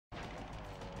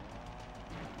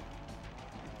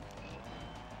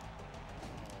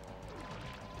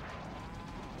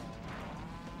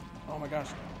my gosh.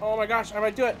 Oh my gosh, I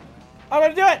might do it. I'm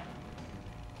gonna do it!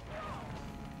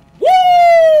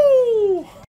 Woo!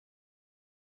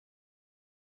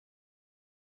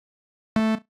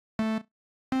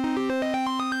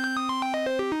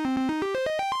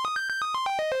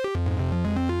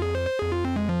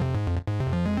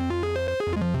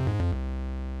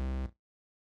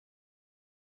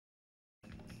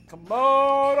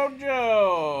 Komodo Joe.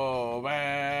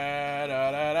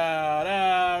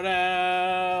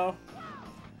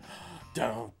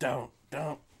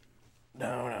 Don't.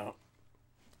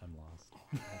 I'm lost.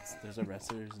 There's a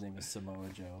wrestler, his name is Samoa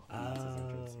Joe.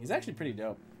 He's actually pretty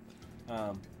dope.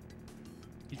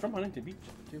 He's from Huntington Beach,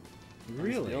 too.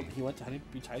 Really? He went to Huntington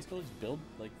Beach High School, just built,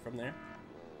 like, from there.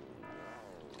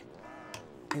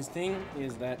 His thing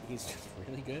is that he's just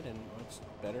really good and looks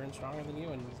better and stronger than you,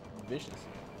 and he's vicious.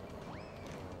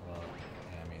 Well,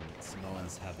 yeah, I mean,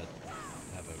 Samoans have a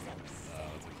what's it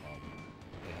called?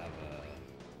 They have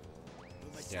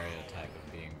a stereotype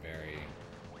of being very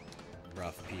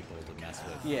rough people to mess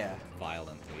with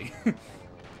violently.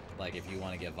 Like, if you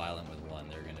want to get violent with one,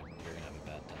 you're gonna have a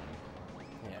bad time.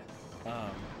 Yeah.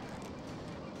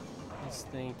 His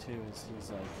thing too is he's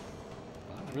like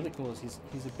really cool. Is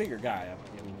he's a bigger guy. I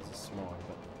mean, he's a Samoan,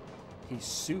 but he's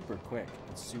super quick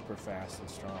and super fast and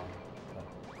strong. But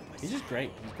he's just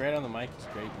great. He's great on the mic. He's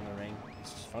great in the ring.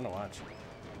 He's just fun to watch.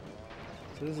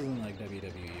 So this isn't like WWE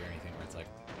or anything where it's like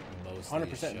mostly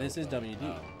 100%. This is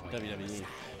WWE. Okay. WWE.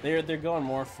 They're going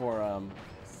more for.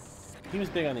 He was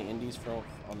big on the indies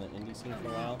on the indie scene for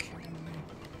a while.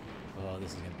 Oh,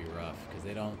 this is gonna be rough because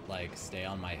they don't like stay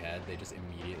on my head. They just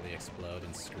immediately explode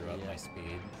and screw up my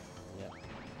speed. Yeah.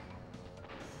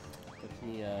 But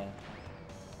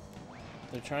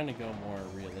they're trying to go more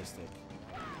realistic.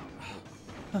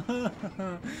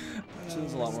 So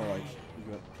there's a lot more like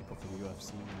people from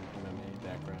UFC and MMA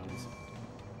backgrounds,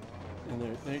 and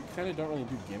they kind of don't really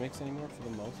do gimmicks anymore for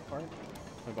the most part.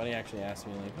 My buddy actually asked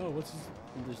me like, "Oh, what's his?"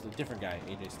 There's a different guy,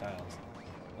 AJ Styles.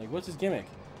 Like, what's his gimmick?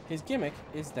 His gimmick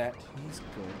is that he's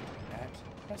good at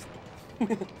wrestling.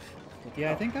 Like,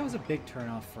 yeah, I think that was a big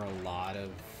turnoff for a lot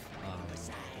of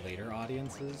later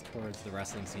audiences towards the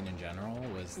wrestling scene in general.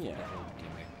 Was the whole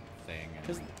gimmick thing.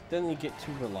 Because then you get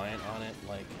too reliant on it.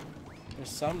 Like, there's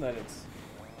some that it's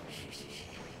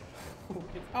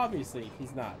obviously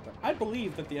he's not, but I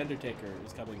believe that the Undertaker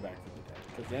is coming back from the dead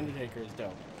because the Undertaker is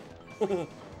dope.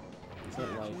 So,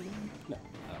 like, no.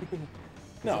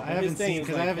 No, I haven't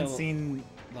seen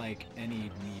like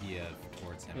any media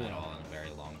towards him at all in a very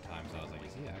long time. So I was like,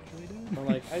 is he actually dead? Or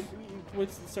like,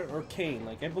 or Kane.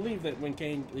 Like, I believe that when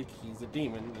Kane, like, he's a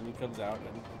demon and he comes out and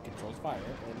he controls fire,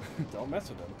 and don't mess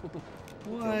with him.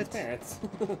 What? His parents.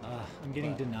 I'm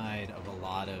getting denied of a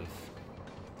lot of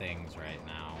things right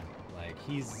now. Like,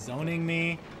 he's zoning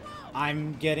me.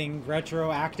 I'm getting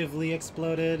retroactively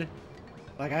exploded.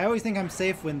 Like, I always think I'm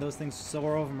safe when those things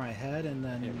soar over my head, and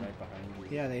then hit right behind you.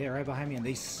 Yeah, they hit right behind me, and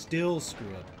they still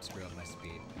screw up my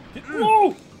speed.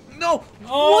 Whoa! No!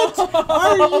 Oh! What?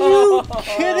 Are you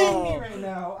kidding me right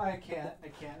now? I can't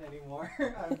anymore.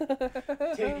 I'm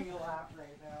taking a lap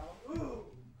right now.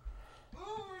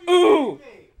 Ooh!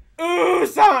 Ooh,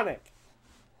 Sonic!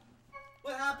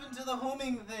 What happened to the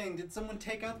homing thing? Did someone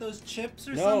take out those chips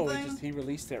or something? No, he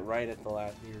released it right at the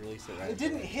last. He released it right. It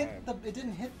didn't hit the. It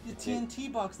didn't hit the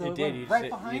TNT box though. It did. Went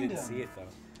right behind him. You didn't see it though.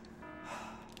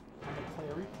 I'm gonna play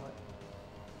a replay.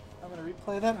 I'm gonna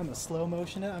replay that. I'm gonna slow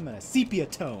motion it. I'm gonna sepia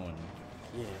tone.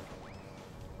 Yeah.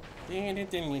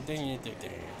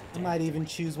 I might even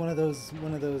choose one of those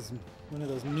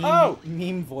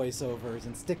meme voiceovers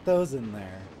and stick those in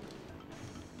there.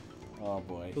 Oh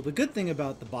boy. Well, the good thing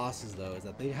about the bosses though is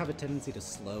that they have a tendency to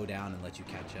slow down and let you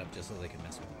catch up just so they can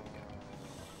mess with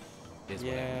you again. Is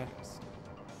what I noticed.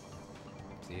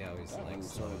 See how he's like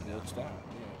slowing down.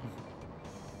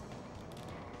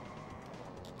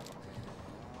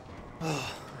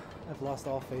 I've lost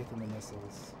all faith in the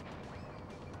missiles.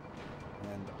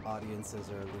 And audiences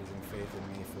are losing faith in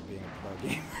me for being a pro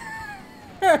gamer.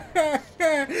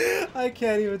 I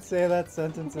can't even say that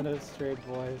sentence in a straight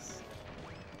voice.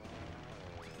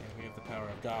 We have the power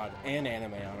of God and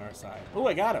anime on our side. Ooh,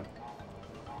 I got him.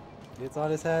 It's on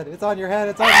his head. It's on your head.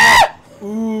 It's on your head.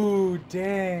 Ooh,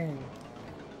 dang.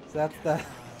 So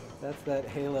that's that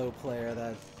Halo player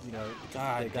that, you know,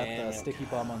 they got the sticky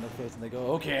bomb on their face and they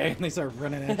go, okay, and they start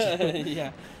running at you.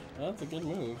 Yeah. Well, that's a good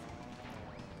move.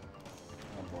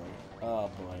 Oh boy. Oh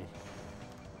boy.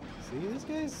 See, this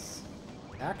guy's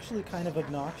actually kind of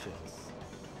obnoxious.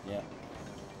 Yeah.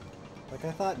 Like,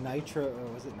 I thought Nitro, or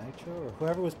was it Nitro? Or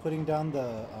whoever was putting down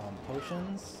the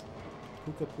potions?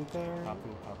 Puka Puka? Or?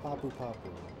 Papu.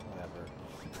 Papu, whatever.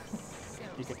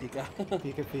 Pika Pika.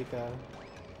 Pika Pika.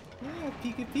 Yeah,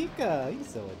 Pika Pika. He's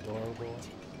so adorable.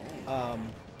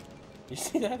 You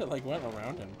see that? It like went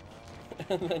around him.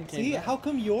 And then came See, back. how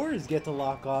come yours get to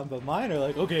lock on, but mine are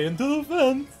like, okay, into the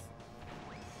fence?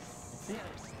 I think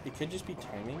it could just be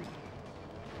timing.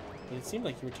 But it seemed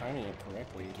like you were timing it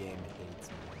correctly. The game hates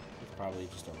me. It's probably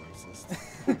just a racist.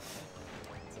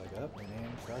 It's like, oh, my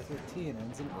name starts with T and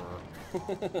ends in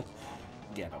R.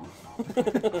 Get him.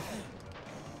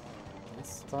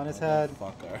 It's on his head.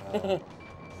 Fucker.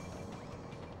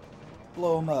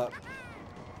 Blow him up.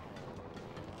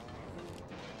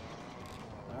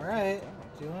 Alright,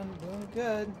 doing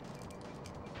good.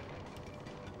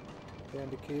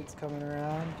 Bandicoot's coming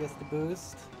around, gets the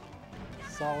boost.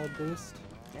 Solid boost.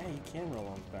 Yeah, you can roll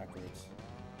on backwards.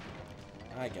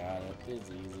 I got it. It's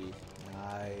easy.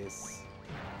 Nice.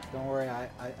 Don't worry,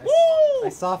 I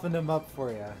softened him up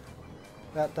for you.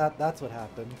 That's what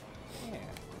happened. Yeah.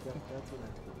 That's what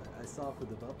happened. I softened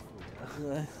him up for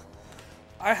you.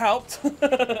 I helped.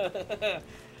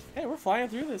 Hey, we're flying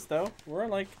through this though. We're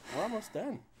almost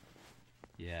done.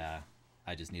 Yeah,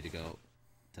 I just need to go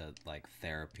to like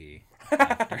therapy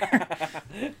after.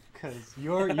 Cause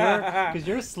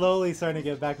you're slowly starting to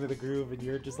get back to the groove, and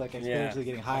you're just like exponentially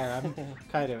getting higher. I'm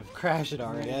kind of crashing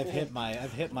already. I've hit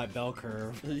my bell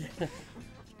curve.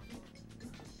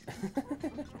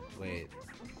 Wait,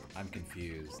 I'm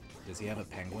confused. Does he have a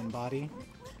penguin body?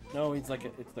 No, it's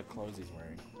the clothes he's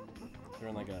wearing. They're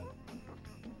in like a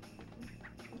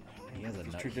He has a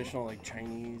nut. traditional like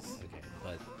Chinese. Okay,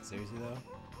 but seriously though,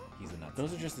 he's a nut.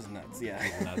 Those are just his nuts. Yeah.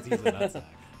 He's a nut. He's a nutsack.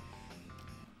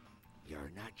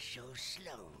 You're not so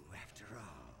slow after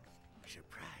all.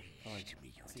 Surprised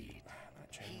me you See, did.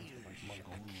 not Chinese, but like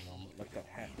Mongolian. Like that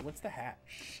hat. What's the hat?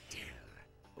 Still,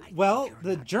 I Well, think the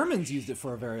you're not Germans used it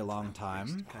for a very long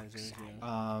time. Kaisers,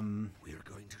 yeah. We're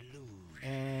going to lose.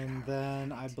 And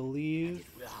then I believe It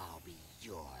will all be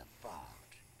your fault.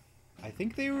 I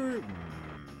think they were.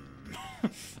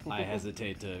 I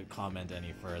hesitate to comment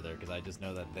any further because I just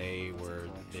know that they were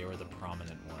the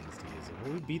prominent ones to use it.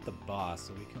 Well, we beat the boss,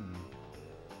 so we can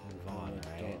move on,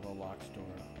 right? The locked door.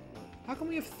 How come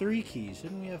we have 3 keys?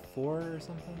 Shouldn't we have 4 or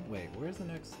something? Wait, where's the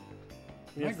next?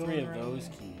 We Am I have 3 going of around those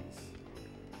there? keys.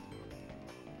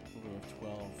 We have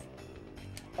 12.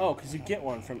 Oh, because you get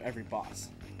one from every boss.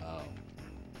 Oh,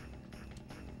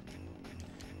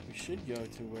 We should go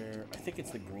to where I think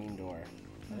it's the green door.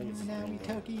 I think it's the Now we green door.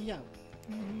 Tokyo.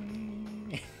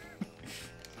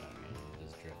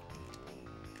 just drift.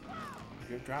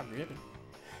 Drip, drop, dripping.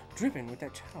 Dripping with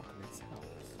that chocolate sauce.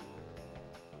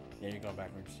 Yeah, you're going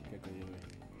backwards. You gotta go the other way.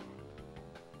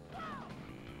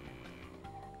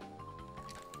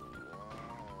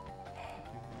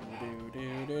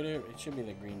 It should be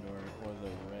the green door or the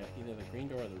red, either the green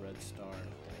door or the red star.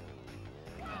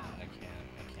 I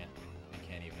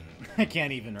can't even. I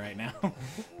can't even right now.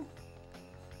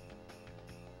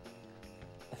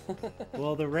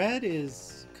 Well, the red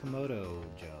is Komodo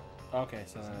Joe. Okay,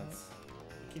 so then it's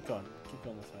keep going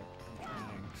this way.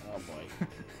 Oh boy.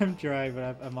 I'm trying,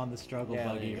 but I'm on the struggle Yeah,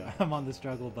 there buggy. you go. I'm on the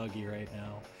struggle buggy right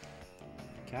now.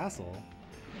 Castle.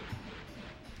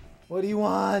 What do you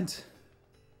want?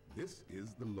 This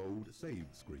is the load save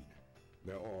screen.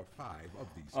 There are 5 of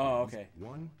these screens, Oh, okay.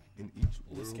 one in each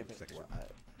You world skip it. section.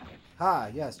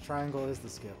 Yes, triangle is the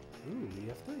skip. Ooh, we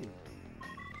have 3.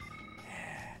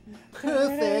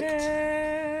 Perfect.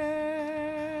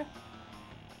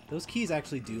 Those keys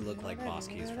actually do look like boss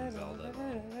keys from Zelda.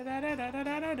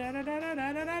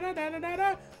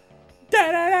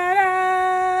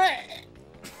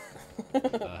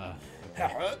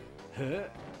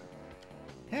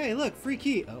 Hey, look, free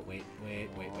key. Oh, wait.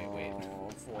 Oh,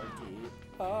 4 keys.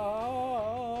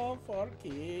 Oh, 4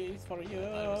 keys for you,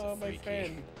 thought it was a my free key.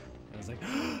 friend. I was like,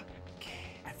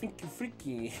 I think you're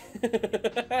freaky.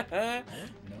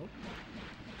 nope.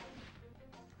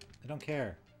 I don't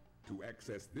care. To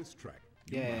access this track,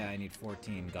 Yeah, I need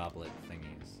 14 goblet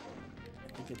thingies.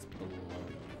 I think it's below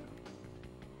you.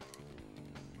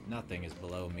 Nothing is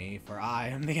below me, for I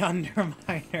am the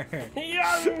Underminer. The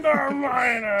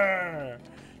Underminer!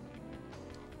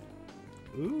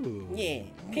 Ooh. Yeah, Look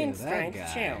at pin that strength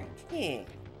guy. challenge. Yeah.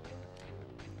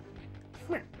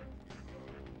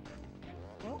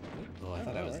 Oh, I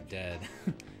thought I was dead.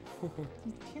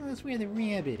 Tell us where the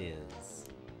rabbit is.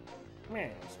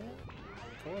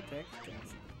 Cortex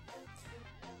Johnson.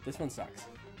 This one sucks.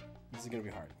 This is gonna be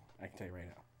hard. I can tell you right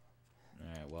now.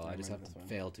 Alright, well, I Never just mind have to this one.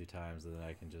 fail 2 times, and then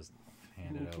I can just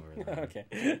hand it over. then. Okay.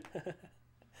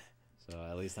 So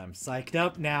at least I'm Psyched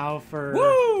up now for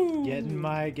Woo! getting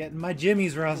my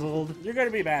jimmies rustled. You're gonna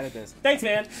be bad at this. Thanks,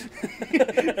 man.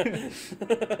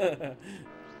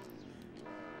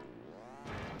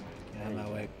 On my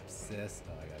way, sis.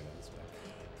 Oh, I gotta go this way.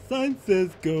 Sign says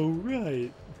go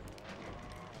right.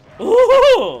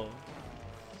 Ooh!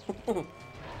 Oh,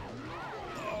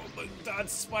 but that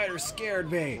spider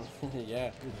scared me.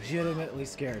 Yeah. Legitimately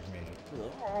scared me.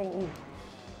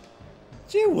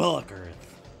 Gee willikers.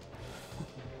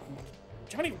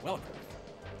 Johnny Welker.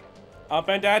 Up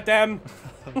and at them.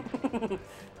 Up and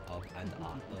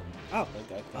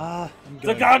at them. Oh, I'm The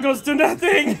going. goggles do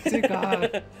nothing. To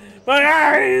God. My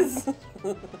eyes.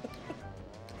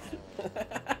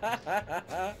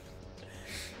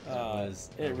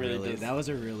 It really does. That was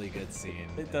a really good scene.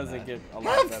 It doesn't get a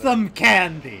lot Have better. some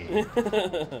candy. It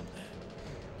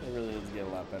really does get a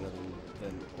lot better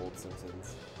than old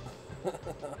Simpsons.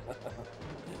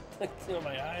 Kill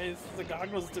my eyes. The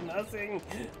goggles do nothing.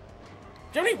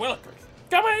 Johnny Williker.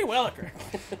 Johnny Williker.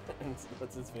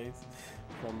 What's his face?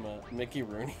 From Mickey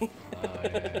Rooney. Oh,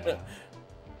 yeah.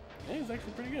 Yeah, he's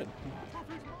actually pretty good.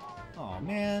 Oh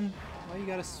man, why you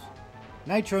gotta?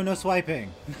 Nitro, no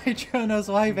swiping. Nitro, no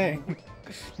swiping.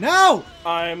 No!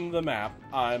 I'm the map.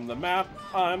 I'm the map.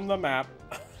 I'm the map.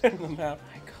 I'm the map.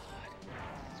 My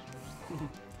God.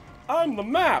 I'm the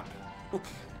map.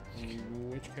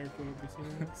 Which character would be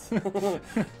saying this?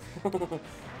 I'm gonna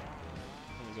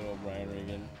go Brian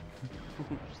Regan.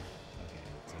 Okay,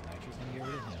 so Nitro's gonna get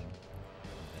rid of him.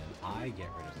 Then I get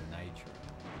rid of Nitro.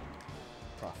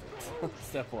 Profit.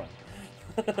 Step one.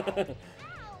 And then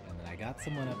I got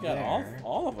someone up Yeah, there.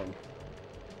 all of them.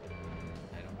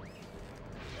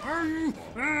 I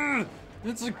don't.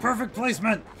 It's like perfect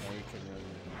placement.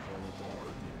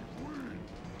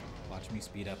 Watch me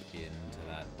speed up into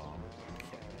that bomb.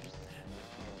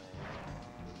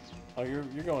 Oh, you're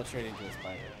going straight into a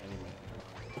spider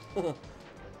anyway.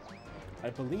 I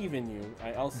believe in you.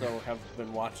 I also have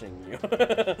been watching you.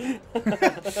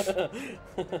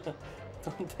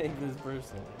 Don't take this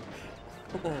personally.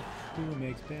 Who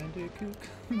makes Bandicoot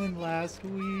come in last?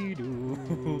 We do.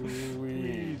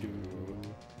 We do.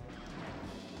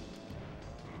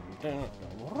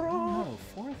 No,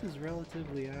 fourth is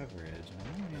relatively average.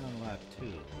 I'm only on lap 2.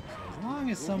 So as long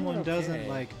as someone doesn't okay.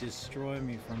 like destroy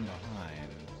me from behind,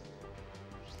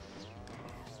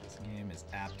 this game is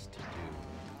apt to do.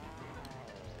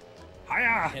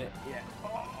 Hiya! Hit it. Yeah.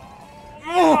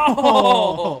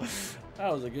 Oh!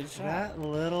 That was a good shot. That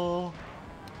little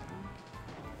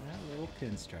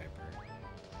pinstriper.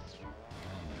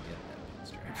 I'm gonna get that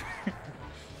pinstriper.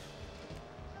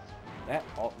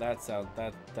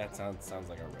 That sounds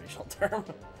like a racial term.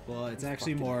 Well, it's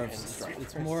actually Fucking more of pinstripers.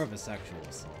 it's more of a sexual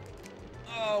assault.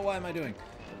 Oh, why am I doing?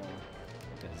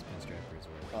 Because pinstripers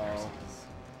were Oh. nurses.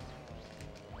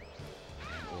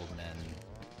 And old men.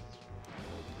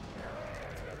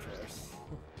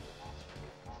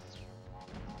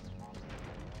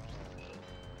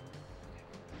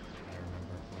 I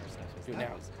remember where stuff was. Do it That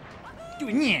now. was- Do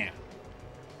it now.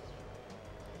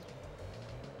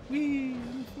 Wee,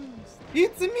 I'm first.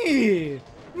 It's me.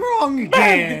 Wrong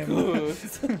again.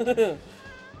 Bandicoot.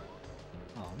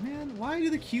 Oh man, why do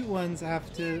the cute ones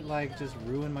have to like just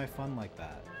ruin my fun like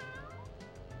that?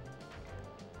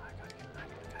 I gotta get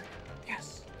it.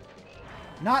 Yes.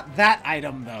 Not that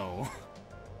item though.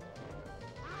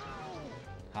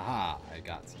 Haha, I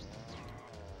got some.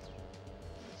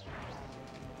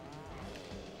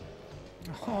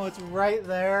 Oh, it's right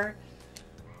there.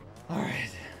 All right.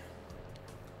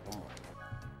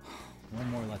 One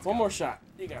more, let's go. One more shot.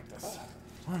 You got this.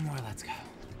 One more, let's go.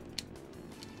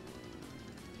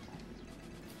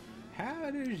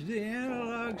 How does the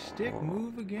analog stick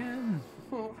move again?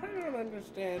 I don't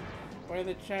understand why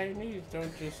the Chinese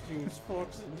don't just use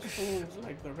forks and spoons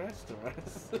like the rest of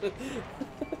us.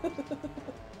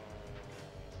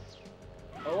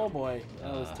 Oh boy,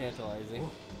 that was tantalizing.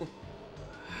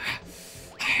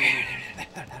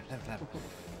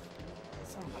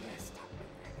 Somebody stop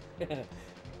me.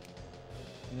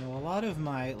 You know, a lot of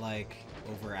my, like,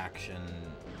 overaction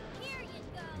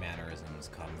mannerisms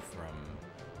come from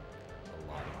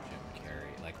a lot of Jim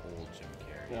Carrey, like old Jim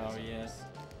Carrey. Oh yes.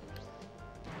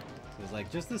 Because, like,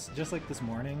 just like this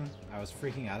morning, I was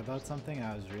freaking out about something.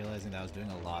 I was realizing that I was doing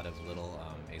a lot of little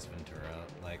Ace Ventura,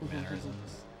 like,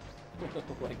 mannerisms.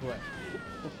 Like what?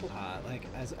 Like,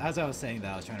 as I was saying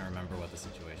that, I was trying to remember what the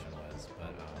situation was,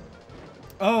 but,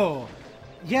 oh!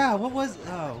 Yeah,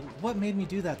 what made me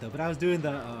do that, though? But I was doing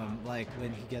the, like,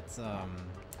 when he gets,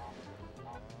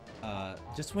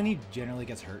 just when he generally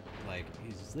gets hurt, like,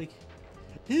 he's just like,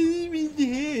 I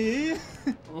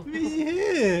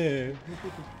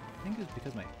think it's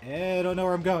because I don't know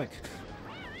where I'm going.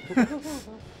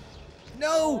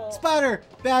 No! Spider!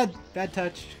 Bad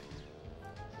touch.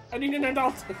 I need an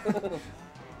adult. I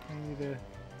need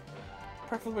a...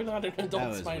 Preferably not an That adult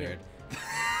was spider.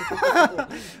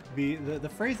 weird. The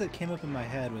phrase that came up in my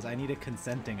head was, "I need a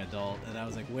consenting adult," and I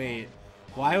was like, "Wait,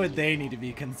 why would they need to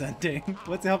be consenting?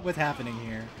 What's happening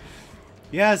here?"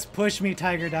 Yes, push me,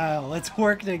 Tiger Dial. Let's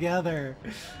work together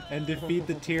and defeat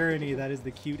the tyranny that is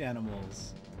the cute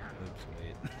animals. Oops,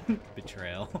 wait.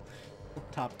 Betrayal.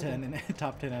 Top 10 anime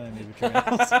betrayals.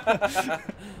 No, that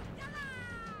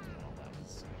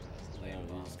was a lame You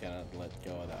bomb. just gotta let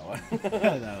go of that one.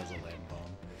 That was a lame bomb.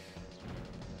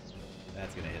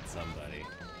 That's gonna hit somebody.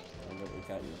 Oh, look, we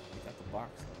got the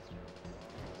box.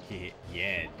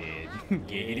 Yeah, it did.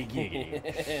 Giggity giggity.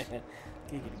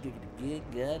 Giggity giggity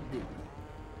gig,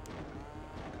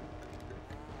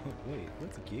 Oh, wait,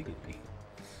 what's a giggity?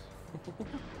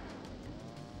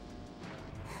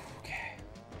 Okay.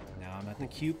 Now I'm at the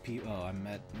cute oh, I'm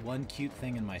at one cute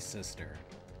thing and my sister.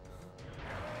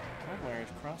 Hardwire's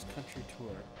cross-country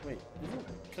tour. Wait,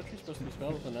 isn't country supposed to be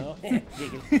spelled with an L?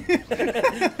 Giggity.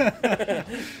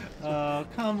 Oh,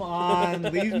 come on.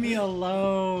 Leave me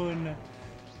alone.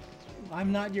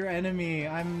 I'm not your enemy.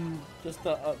 I'm... Just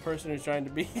the person who's trying to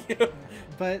be you.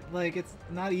 But, like, it's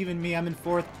not even me. I'm in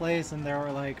 4th place, and they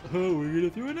were like, oh, we're gonna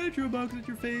throw a nitro box at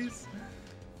your face.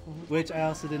 Which I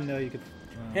also didn't know you could...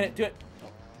 Hit it, do it. No,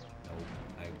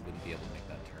 I wouldn't be able to make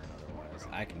that turn otherwise.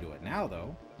 I can do it now,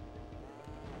 though.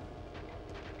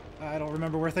 I don't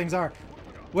remember where things are.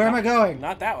 Where am I going?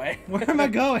 Not that way. Where am I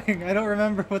going? I don't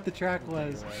remember what the track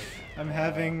was. I'm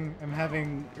having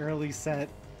early set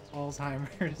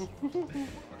Alzheimer's.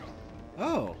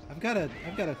 Oh, I've got a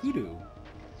hoodoo.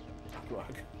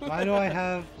 Why do I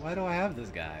have this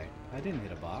guy? I didn't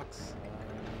hit a box.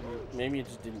 Maybe it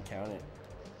just didn't count it.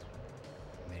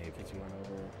 Maybe. Because you went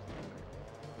over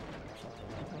something.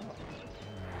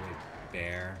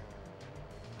 Bear.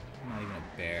 You're not even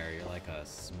a bear, you're like a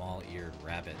small-eared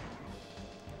rabbit.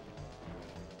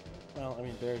 Well, I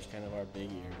mean, bears kind of are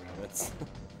big-eared rabbits.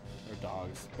 Or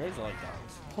dogs. Bears are like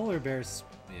dogs. Polar bears.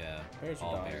 Yeah, Bears are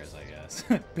all dogs. bears, I guess.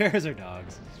 Bears are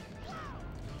dogs.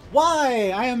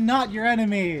 Why? I am not your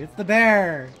enemy. It's the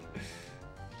bear.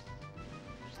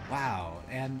 Wow,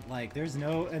 and like there's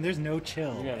no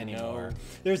chill You have anymore. no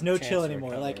There's no chance chill to anymore.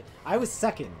 recover. Like I was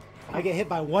 2nd. I get hit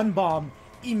by 1 bomb,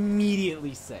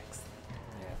 immediately 6th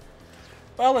Yeah.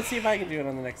 Well, let's see if I can do it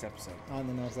on the next episode. on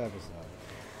the next episode.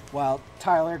 While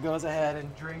Tyler goes ahead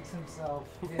and drinks himself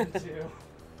into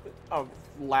Oh,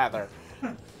 lather.